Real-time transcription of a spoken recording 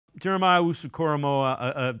Jeremiah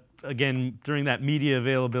owusu-koramoah, again, during that media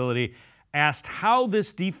availability, asked how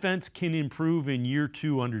this defense can improve in year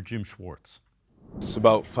 2 under Jim Schwartz. It's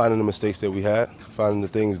about finding the mistakes that we had, finding the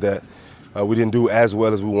things that we didn't do as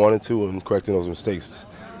well as we wanted to, and correcting those mistakes.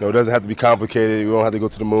 You know, it doesn't have to be complicated. We don't have to go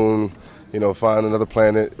to the moon, you know, find another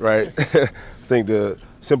planet, right? I think the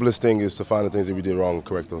simplest thing is to find the things that we did wrong and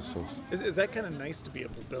correct those things. Is that kind of nice to be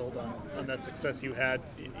able to build on that success you had?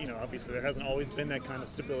 You know, obviously there hasn't always been that kind of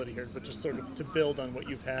stability here, but just sort of to build on what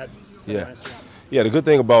you've had. Yeah. Yeah, the good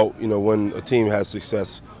thing about, you know, when a team has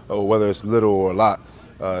success, or whether it's little or a lot,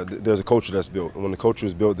 there's a culture that's built. And when the culture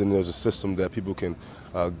is built, then there's a system that people can,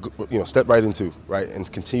 you know, step right into, right, and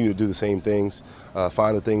continue to do the same things,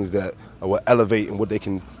 find the things that will elevate and what they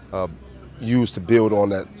can use to build on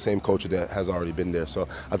that same culture that has already been there. So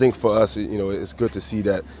I think for us, you know, it's good to see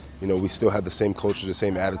that, you know, we still have the same culture, the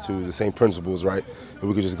same attitude, the same principles, right, and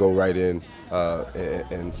we could just go right in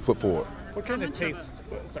and foot forward. What kind of taste?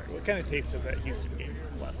 Sorry, what kind of taste has that Houston game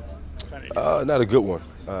left? Not a good one.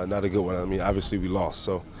 Not a good one. I mean, obviously we lost.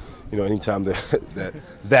 So, you know, anytime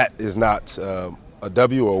that is not a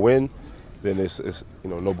W or a win, then it's you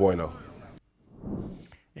know, no bueno.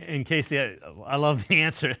 And Casey, I love the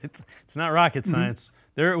answer. It's not rocket science.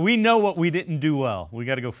 We know what we didn't do well. We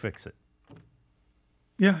got to go fix it.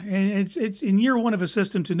 Yeah, and it's in year 1 of a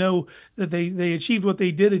system to know that they achieved what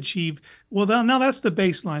they did achieve. Well, now that's the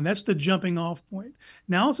baseline. That's the jumping off point.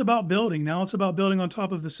 Now it's about building. Now it's about building on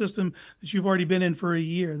top of the system that you've already been in for a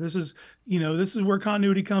year. This is, you know, this is where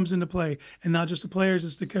continuity comes into play, and not just the players,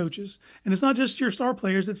 it's the coaches. And it's not just your star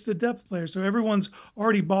players, it's the depth players. So everyone's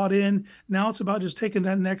already bought in. Now it's about just taking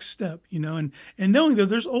that next step, you know, and knowing that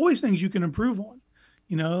there's always things you can improve on.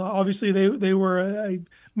 You know, obviously they were a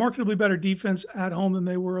markedly better defense at home than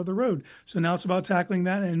they were on the road. So now it's about tackling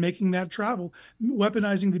that and making that travel,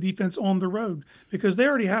 weaponizing the defense on the road, because they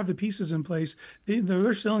already have the pieces in place.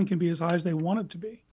 Their ceiling can be as high as they want it to be.